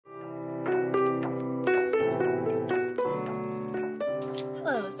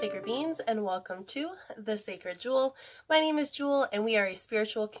Sacred Beings, and welcome to The Sacred Jewel. My name is Jewel, and we are a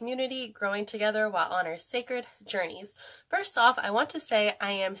spiritual community growing together while on our sacred journeys. First off, I want to say I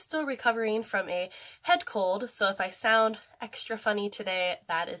am still recovering from a head cold, so if I sound extra funny today,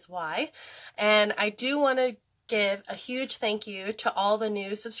 that is why. And I do want to give a huge thank you to all the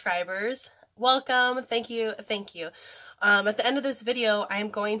new subscribers. Welcome, thank you, thank you. At the end of this video, I'm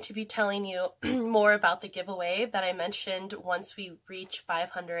going to be telling you more about the giveaway that I mentioned once we reach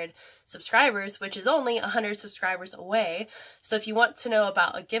 500 subscribers, which is only 100 subscribers away. So if you want to know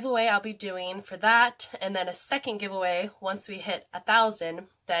about a giveaway I'll be doing for that, and then a second giveaway once we hit 1,000,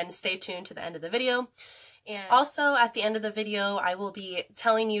 then stay tuned to the end of the video. And also at the end of the video, I will be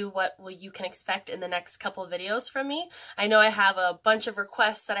telling you what you can expect in the next couple of videos from me. I know I have a bunch of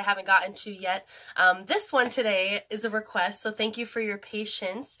requests that I haven't gotten to yet. This one today is a request, so thank you for your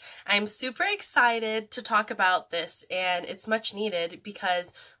patience. I'm super excited to talk about this, and it's much needed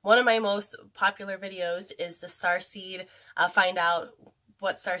because one of my most popular videos is the Starseed, find out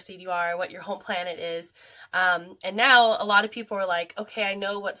what starseed you are, what your home planet is. And now a lot of people are like, okay, I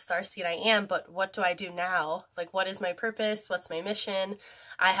know what starseed I am, but what do I do now? Like, what is my purpose? What's my mission?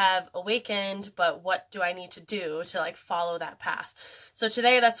 I have awakened, but what do I need to do to like follow that path? So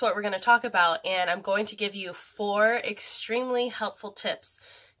today that's what we're going to talk about, and I'm going to give you 4 extremely helpful tips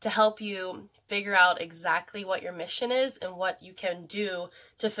to help you figure out exactly what your mission is and what you can do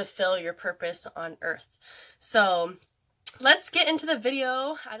to fulfill your purpose on Earth. So let's get into the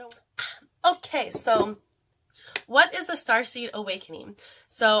video. Okay, so what is a starseed awakening?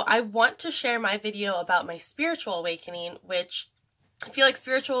 So I want to share my video about my spiritual awakening, which I feel like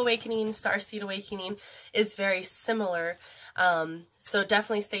spiritual awakening, starseed awakening is very similar. So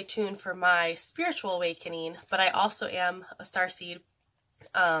definitely stay tuned for my spiritual awakening, but I also am a starseed.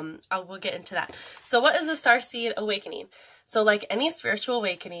 We'll get into that. So what is a starseed awakening? So like any spiritual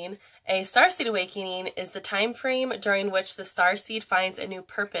awakening, a starseed awakening is the time frame during which the starseed finds a new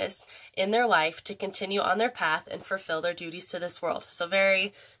purpose in their life to continue on their path and fulfill their duties to this world. So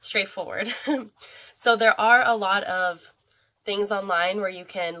very straightforward. So there are a lot of things online where you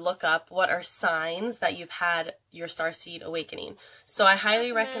can look up what are signs that you've had your starseed awakening. So I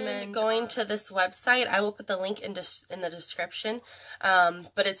highly recommend going to this website. I will put the link in the description.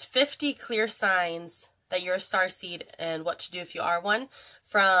 But it's 50 clear signs that you're a starseed and what to do if you are one,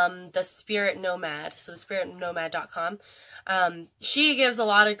 from the Spirit Nomad, so thespiritnomad.com. She gives a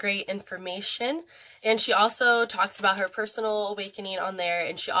lot of great information, and she also talks about her personal awakening on there,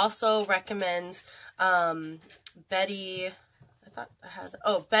 and she also recommends Betty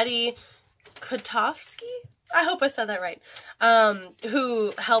Kotofsky? I hope I said that right.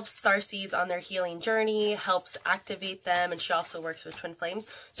 Who helps starseeds on their healing journey, helps activate them, and she also works with twin flames.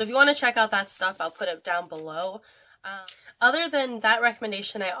 So if you want to check out that stuff, I'll put it down below. Other than that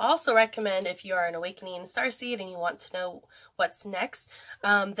recommendation, I also recommend, if you are an awakening starseed and you want to know what's next,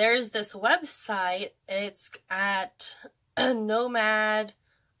 there's this website. It's at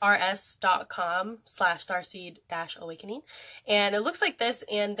nomadrs.com/starseed-awakening, and it looks like this,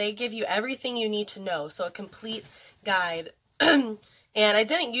 and they give you everything you need to know, so a complete guide. And I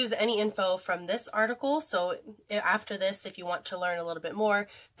didn't use any info from this article, so after this, if you want to learn a little bit more,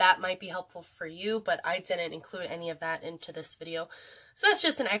 that might be helpful for you, but I didn't include any of that into this video. So that's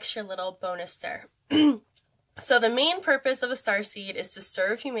just an extra little bonus there. So the main purpose of a starseed is to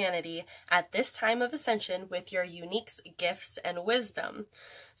serve humanity at this time of ascension with your unique gifts and wisdom.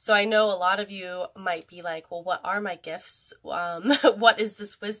 So I know a lot of you might be like, well, what are my gifts? What is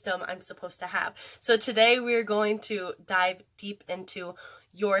this wisdom I'm supposed to have? So today we're going to dive deep into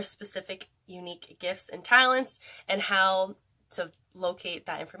your specific unique gifts and talents and how to locate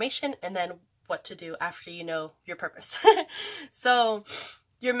that information, and then what to do after you know your purpose. So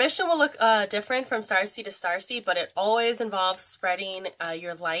your mission will look different from starseed to starseed, but it always involves spreading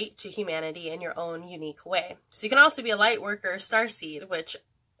your light to humanity in your own unique way. So you can also be a light worker starseed, which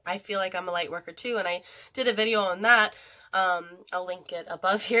I feel like I'm a light worker too, and I did a video on that. I'll link it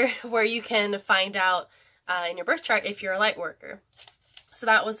above here, where you can find out in your birth chart if you're a light worker. So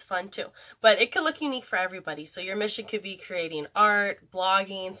that was fun too. But it could look unique for everybody. So your mission could be creating art,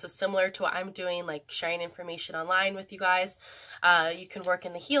 blogging, so similar to what I'm doing, like sharing information online with you guys. You can work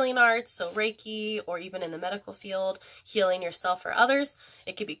in the healing arts, so Reiki, or even in the medical field, healing yourself or others.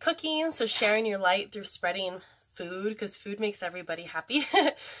 It could be cooking, so sharing your light through spreading food, because food makes everybody happy.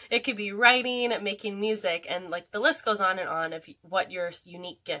 It could be writing, making music, and like the list goes on of what your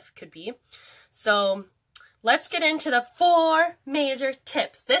unique gift could be. So let's get into the 4 major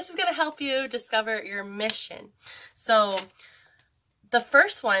tips. This is going to help you discover your mission. So the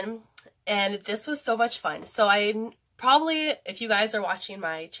first one, and this was so much fun. So I probably, if you guys are watching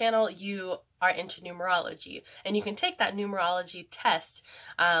my channel, you are into numerology, and you can take that numerology test,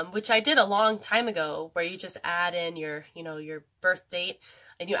 which I did a long time ago, where you just add in your, your birth date,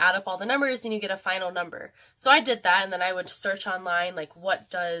 and you add up all the numbers and you get a final number. So I did that, and then I would search online, like,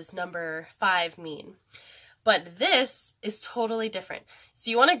 what does number 5 mean? But this is totally different. So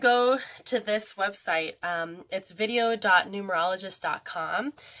you want to go to this website. It's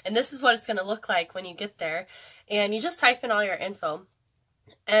video.numerologist.com, and this is what it's going to look like when you get there. And you just type in all your info.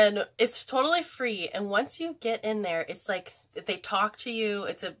 And it's totally free. And once you get in there, it's like they talk to you.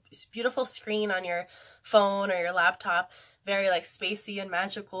 It's a beautiful screen on your phone or your laptop, very like spacey and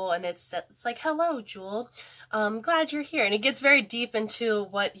magical. And it's like, hello, Jewel. Glad you're here. And it gets very deep into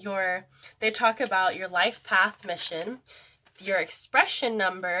what they talk about your life path mission, your expression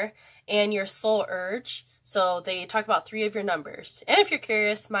number, and your soul urge. So they talk about 3 of your numbers. And if you're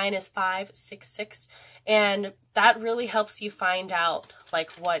curious, mine is 566. And that really helps you find out like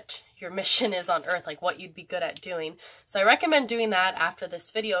what your mission is on Earth, like what you'd be good at doing. So I recommend doing that after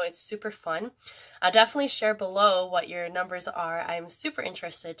this video. It's super fun. I'll definitely share below what your numbers are. I'm super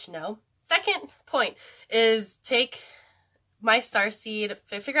interested to know. Second point is take my starseed,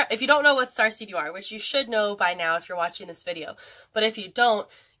 figure out, if you don't know what starseed you are, which you should know by now if you're watching this video, but if you don't,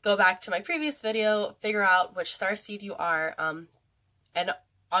 go back to my previous video, figure out which starseed you are, and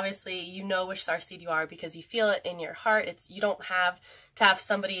obviously you know which starseed you are because you feel it in your heart. You don't have to have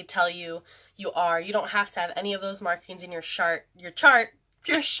somebody tell you you are. You don't have to have any of those markings in your chart in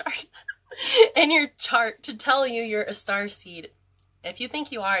your chart to tell you you're a starseed. If you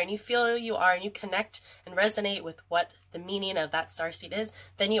think you are, and you feel you are, and you connect and resonate with what the meaning of that starseed is,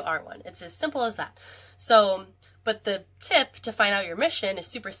 then you are one. It's as simple as that. So, but the tip to find out your mission is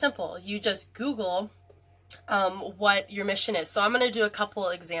super simple. You just Google what your mission is. So I'm going to do a couple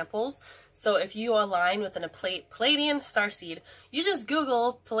examples. So if you align with a Palladian starseed, you just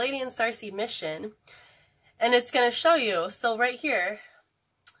Google Palladian starseed mission, and it's going to show you. So right here,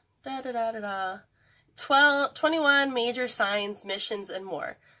 21 major signs, missions, and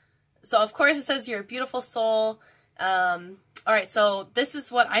more. So of course it says you're a beautiful soul. Alright, so this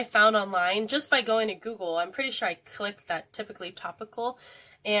is what I found online just by going to Google. I'm pretty sure I clicked that typically topical,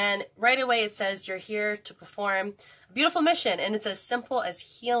 and right away it says you're here to perform a beautiful mission, and it's as simple as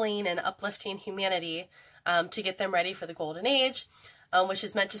healing and uplifting humanity to get them ready for the golden age, which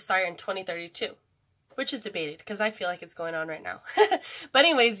is meant to start in 2032. Which is debated because I feel like it's going on right now. But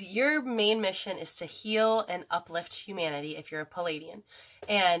anyways, your main mission is to heal and uplift humanity if you're a Palladian.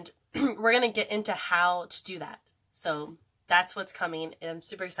 And we're going to get into how to do that. So that's what's coming, and I'm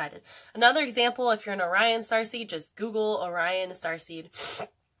super excited. Another example, if you're an Orion starseed, just Google Orion starseed.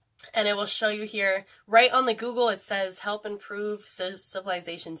 And it will show you here, right on the Google, it says help improve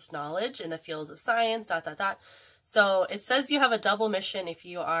civilization's knowledge in the fields of science, ... So it says you have a double mission if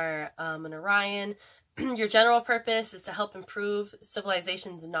you are an Orion. Your general purpose is to help improve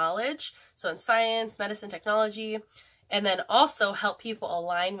civilization's knowledge, so in science, medicine, technology, and then also help people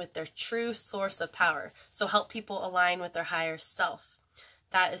align with their true source of power. So help people align with their higher self.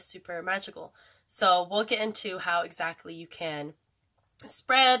 That is super magical. So we'll get into how exactly you can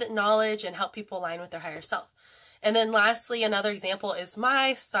spread knowledge and help people align with their higher self. And then lastly, another example is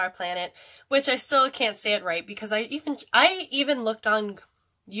my star planet, which I still can't say it right because I even looked on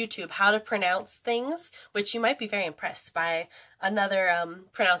YouTube how to pronounce things, which you might be very impressed by another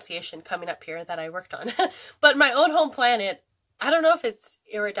pronunciation coming up here that I worked on. But my own home planet, I don't know if it's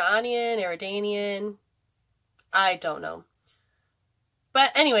Eridanian, I don't know.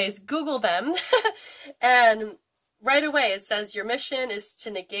 But anyways, Google them, and right away it says your mission is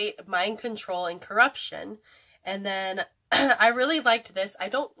to negate mind control and corruption. And then I really liked this. I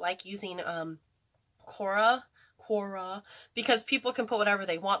don't like using Quora, because people can put whatever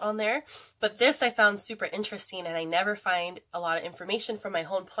they want on there. But this I found super interesting, and I never find a lot of information from my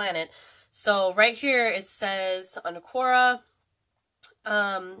home planet. So right here it says on Quora,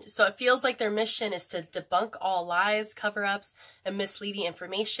 so it feels like their mission is to debunk all lies, cover-ups, and misleading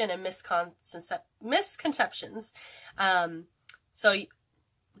information and misconceptions. So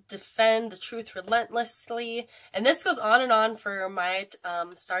defend the truth relentlessly, and this goes on and on for my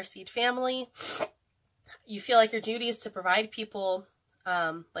starseed family. You feel like your duty is to provide people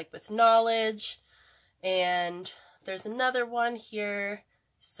like with knowledge, and there's another one here.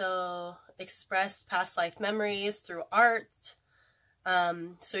 So express past life memories through art.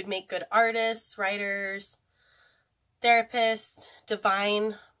 So we'd make good artists, writers, therapists,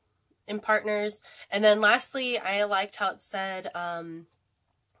 divine partners. And then lastly, I liked how it said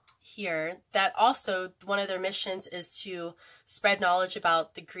here that also one of their missions is to spread knowledge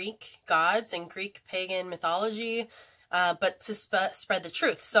about the Greek gods and Greek pagan mythology, but to spread the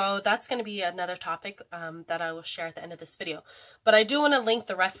truth. So that's going to be another topic that I will share at the end of this video. But I do want to link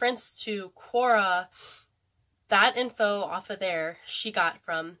the reference to Quora. That info off of there she got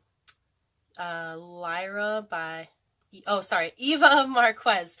from Lyra by, Eva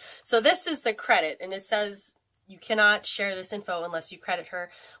Marquez. So this is the credit, and it says you cannot share this info unless you credit her,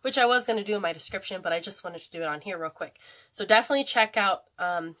 which I was going to do in my description, but I just wanted to do it on here real quick. So definitely check out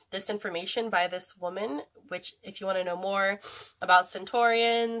this information by this woman, which if you want to know more about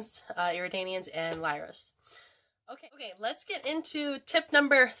Centaurians, Iridanians, and Lyras. Okay, let's get into tip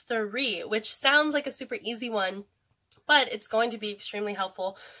number 3, which sounds like a super easy one, but it's going to be extremely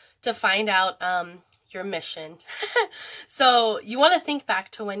helpful to find out your mission. So you want to think back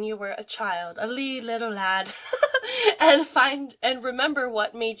to when you were a child, a little lad, and remember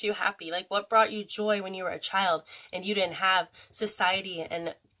what made you happy, like what brought you joy when you were a child and you didn't have society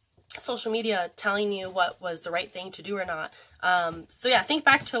and social media telling you what was the right thing to do or not. So yeah, think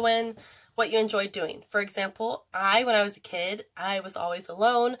back to what you enjoyed doing. For example, when I was a kid, I was always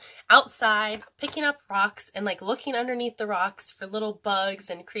alone outside picking up rocks and like looking underneath the rocks for little bugs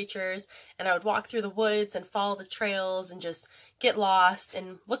and creatures, and I would walk through the woods and follow the trails and just get lost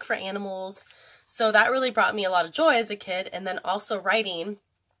and look for animals. So that really brought me a lot of joy as a kid. And then also writing.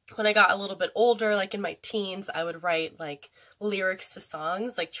 When I got a little bit older, like in my teens, I would write like lyrics to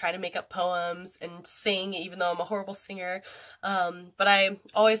songs, like try to make up poems and sing, even though I'm a horrible singer. But I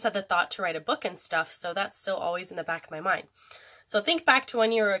always had the thought to write a book and stuff, so that's still always in the back of my mind. So think back to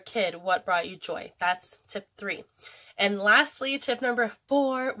when you were a kid, what brought you joy? That's tip 3. And lastly, tip number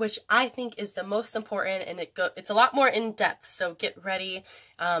 4, which I think is the most important, and it's a lot more in depth, so get ready.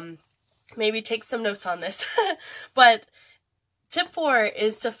 Maybe take some notes on this. But tip 4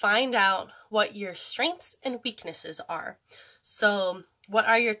 is to find out what your strengths and weaknesses are. So what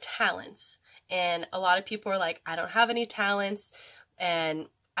are your talents? And a lot of people are like, I don't have any talents. And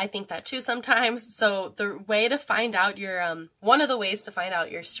I think that too sometimes. So the way to find out one of the ways to find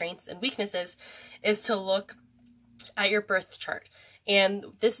out your strengths and weaknesses is to look at your birth chart. And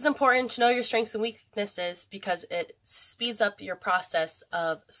this is important to know your strengths and weaknesses because it speeds up your process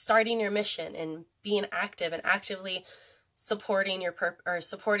of starting your mission and being active and actively supporting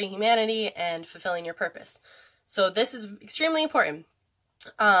supporting humanity and fulfilling your purpose. So this is extremely important.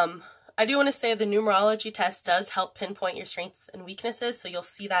 I do want to say the numerology test does help pinpoint your strengths and weaknesses. So you'll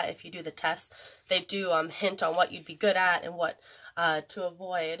see that if you do the test. They do hint on what you'd be good at and what to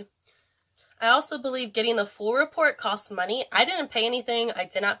avoid. I also believe getting the full report costs money. I didn't pay anything. I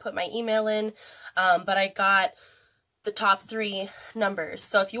did not put my email in, but I got the top 3 numbers.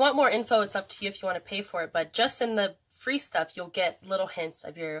 So if you want more info, it's up to you if you want to pay for it. But just in the free stuff, you'll get little hints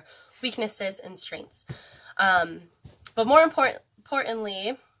of your weaknesses and strengths. But more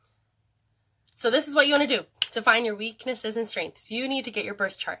importantly, so this is what you want to do to find your weaknesses and strengths. You need to get your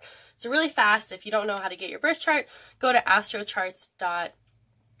birth chart. So really fast, if you don't know how to get your birth chart, go to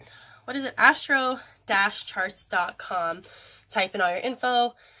astro-charts.com, type in all your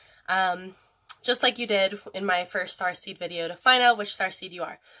info. Just like you did in my first starseed video to find out which starseed you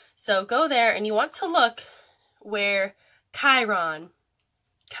are. So go there and you want to look where Chiron,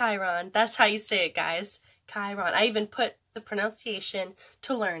 that's how you say it, guys. Chiron. I even put the pronunciation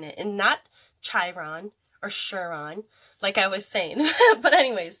to learn it, and not Chiron or Chiron, like I was saying. But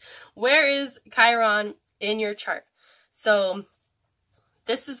anyways, where is Chiron in your chart? So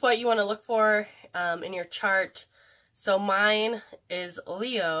this is what you want to look for in your chart. So mine is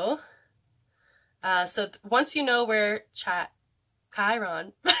Leo. So once you know where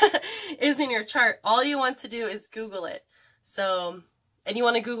Chiron is in your chart, all you want to do is Google it. So, and you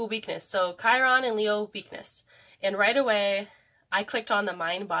want to Google weakness. So Chiron and Leo weakness. And right away, I clicked on the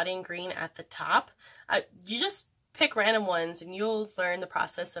mind, body, and green at the top. You just pick random ones and you'll learn the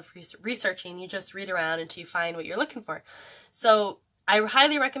process of researching. You just read around until you find what you're looking for. So I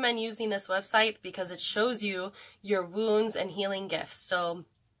highly recommend using this website because it shows you your wounds and healing gifts. So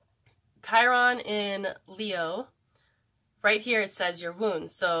Chiron in Leo, right here it says your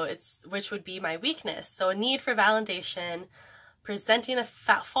wounds, so which would be my weakness. So a need for validation, presenting a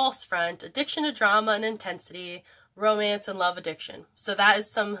false front, addiction to drama and intensity, romance, and love addiction. So that is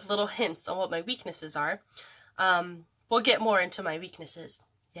some little hints on what my weaknesses are. We'll get more into my weaknesses.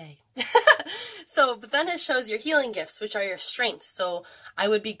 Yay. But then it shows your healing gifts, which are your strengths. So I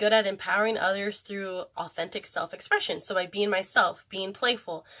would be good at empowering others through authentic self-expression. So by being myself, being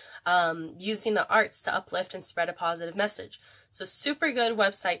playful, using the arts to uplift and spread a positive message. So super good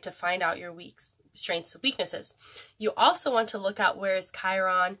website to find out your strengths and weaknesses. You also want to look at where is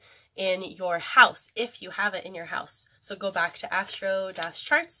Chiron in your house, if you have it in your house. So go back to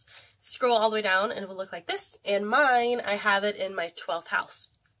astro-charts scroll all the way down and it will look like this. And mine, I have it in my 12th house.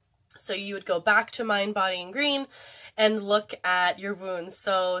 So you would go back to Mind, Body, and Green and look at your wounds.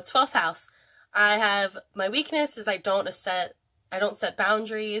 So 12th house, I have my weakness is I don't set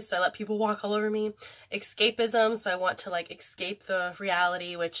boundaries, so I let people walk all over me. Escapism, so I want to like escape the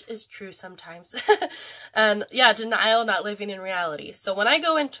reality, which is true sometimes. And yeah, denial, not living in reality. So when I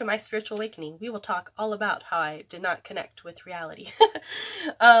go into my spiritual awakening, we will talk all about how I did not connect with reality.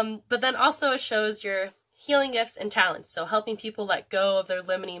 But then also it shows your healing gifts and talents, so helping people let go of their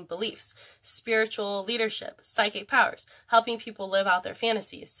limiting beliefs, spiritual leadership, psychic powers, helping people live out their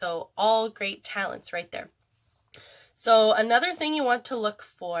fantasies. So all great talents right there. So another thing you want to look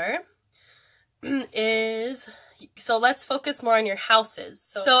for is, so let's focus more on your houses.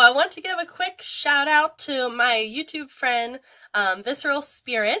 So I want to give a quick shout out to my YouTube friend, Visceral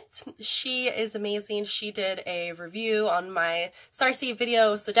Spirit. She is amazing. She did a review on my Starseed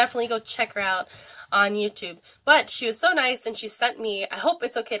video, so definitely go check her out on YouTube. But she was so nice and she sent me, I hope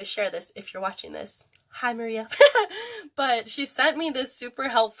it's okay to share this if you're watching this. Hi, Maria. But she sent me this super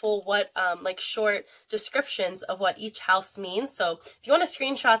helpful like short descriptions of what each house means. So if you want to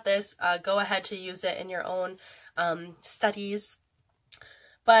screenshot this, go ahead to use it in your own studies.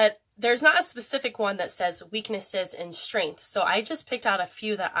 But there's not a specific one that says weaknesses and strengths. So I just picked out a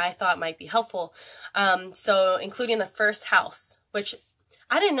few that I thought might be helpful. So including the first house, which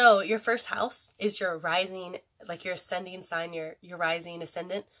I didn't know your first house is your rising, like your ascending sign, your rising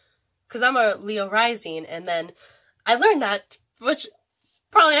ascendant. Because I'm a Leo rising, and then I learned that, which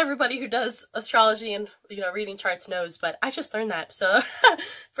probably everybody who does astrology and, you know, reading charts knows, but I just learned that. So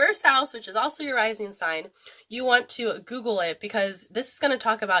first house, which is also your rising sign, you want to Google it because this is going to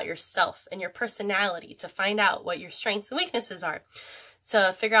talk about yourself and your personality to find out what your strengths and weaknesses are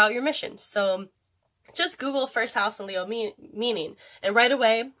to figure out your mission. So just Google first house and Leo meaning, and right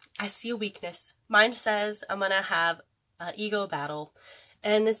away I see a weakness. Mine says I'm going to have an ego battle.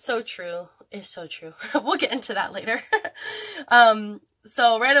 And it's so true. It's so true. We'll get into that later.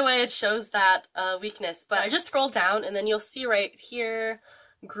 So right away it shows that weakness. But I just scroll down and then you'll see right here,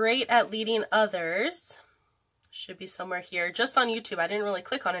 great at leading others. Should be somewhere here. Just on YouTube. I didn't really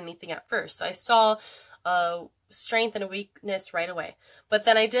click on anything at first. So I saw a strength and a weakness right away. But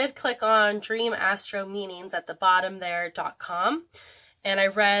then I did click on Dream Astro Meanings at the bottom there.com. And I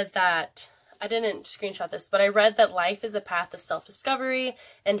read that, I didn't screenshot this, but I read that life is a path of self-discovery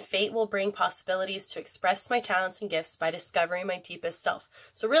and fate will bring possibilities to express my talents and gifts by discovering my deepest self.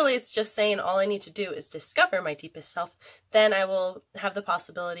 So really it's just saying all I need to do is discover my deepest self. Then I will have the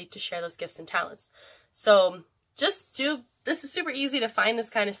possibility to share those gifts and talents. So just this is super easy to find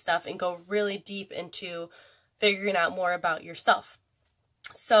this kind of stuff and go really deep into figuring out more about yourself.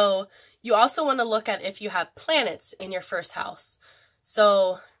 So you also want to look at if you have planets in your first house.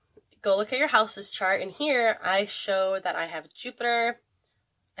 So go look at your houses chart, and here I show that I have Jupiter.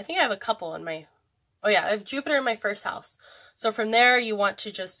 I think I have a couple in my, I have Jupiter in my first house. So from there, you want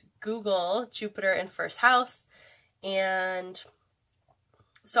to just Google Jupiter in first house. And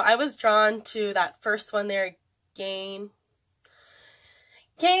so I was drawn to that first one there,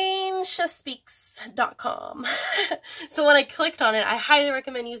 GainShaSpeaks.com. So when I clicked on it, I highly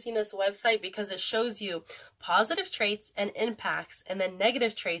recommend using this website because it shows you positive traits and impacts, and then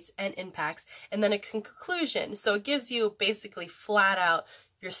negative traits and impacts, and then a conclusion. So it gives you basically flat out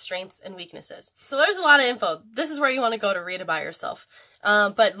your strengths and weaknesses. So there's a lot of info. This is where you want to go to read it by yourself.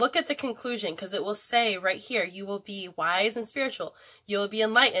 But look at the conclusion because it will say right here, you will be wise and spiritual. You will be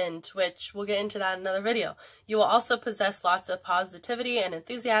enlightened, which we'll get into that in another video. You will also possess lots of positivity and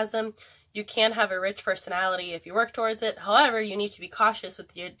enthusiasm. You can have a rich personality if you work towards it. However, you need to be cautious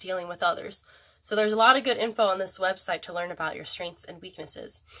with dealing with others. So there's a lot of good info on this website to learn about your strengths and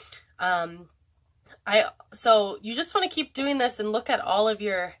weaknesses. So you just want to keep doing this and look at all of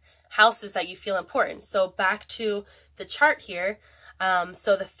your houses that you feel important. So back to the chart here.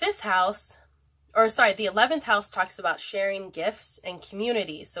 So the the 11th house talks about sharing gifts and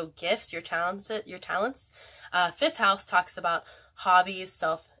community. So gifts, your talents. 5th house talks about hobbies,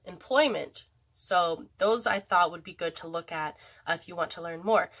 self-employment. So those I thought would be good to look at if you want to learn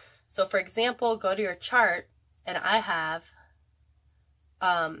more. So for example, go to your chart and I have,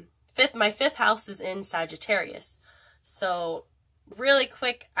 my 5th house is in Sagittarius. So really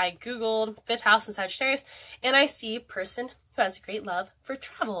quick, I Googled 5th house in Sagittarius and I see a person who has a great love for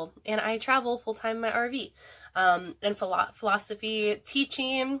travel. And I travel full-time in my RV. And philosophy,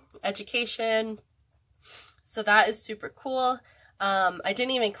 teaching, education. So that is super cool. I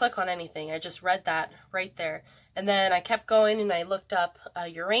didn't even click on anything. I just read that right there. And then I kept going and I looked up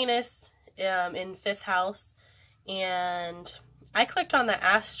Uranus in 5th house. And I clicked on the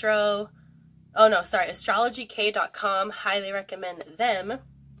astrologyk.com. Highly recommend them.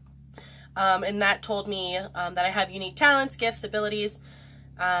 And that told me that I have unique talents, gifts, abilities.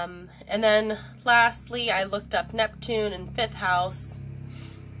 And then lastly, I looked up Neptune in 5th house.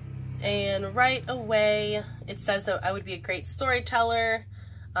 And right away, it says that I would be a great storyteller.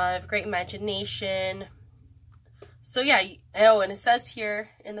 I have a great imagination. So yeah, oh, and it says here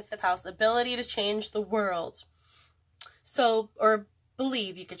in the 5th house, ability to change the world. So, or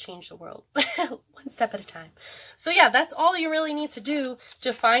believe you could change the world one step at a time. So yeah, that's all you really need to do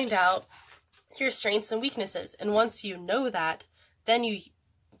to find out your strengths and weaknesses. And once you know that, then you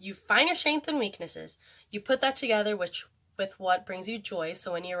find your strengths and weaknesses. You put that together with what brings you joy.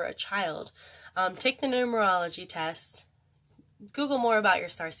 So when you're a child, take the numerology test, Google more about your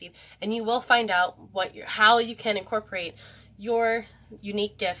starseed, and you will find out how you can incorporate your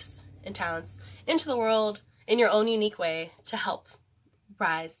unique gifts and talents into the world in your own unique way to help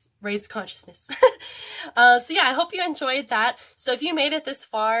raise consciousness. So yeah, I hope you enjoyed that. So if you made it this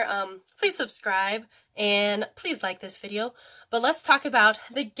far, please subscribe and please like this video. But let's talk about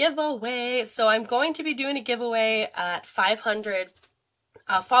the giveaway. So I'm going to be doing a giveaway at 500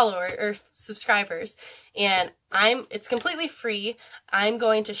 followers or subscribers, and it's completely free. I'm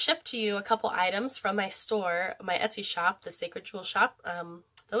going to ship to you a couple items from my store, my Etsy shop, the Sacred Jewel shop.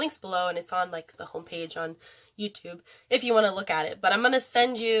 The link's below, and it's on like the homepage on YouTube if you want to look at it. But I'm going to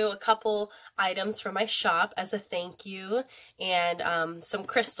send you a couple items from my shop as a thank you, and some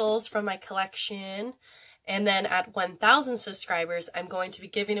crystals from my collection. And then at 1,000 subscribers, I'm going to be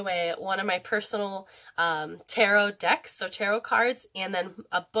giving away one of my personal tarot decks, so tarot cards, and then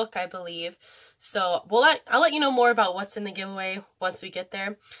a book, I believe. So I'll let you know more about what's in the giveaway once we get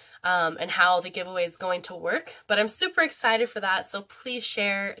there, and how the giveaway is going to work. But I'm super excited for that, so please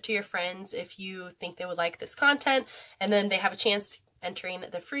share to your friends if you think they would like this content, and then they have a chance to entering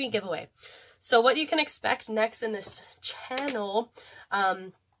the free giveaway. So what you can expect next in this channel,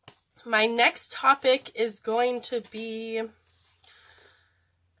 my next topic is going to be,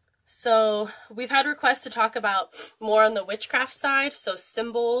 so we've had requests to talk about more on the witchcraft side, so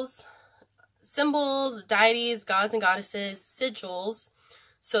symbols, deities, gods and goddesses, sigils.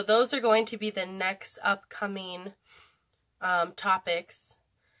 So those are going to be the next upcoming topics.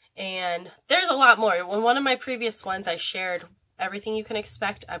 And there's a lot more. In one of my previous ones, I shared everything you can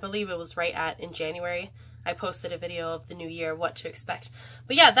expect. I believe it was in January. I posted a video of the new year, what to expect.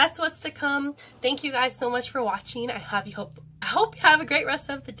 But yeah, that's what's to come. Thank you guys so much for watching. I hope you have a great rest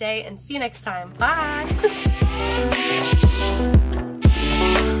of the day, and see you next time. Bye.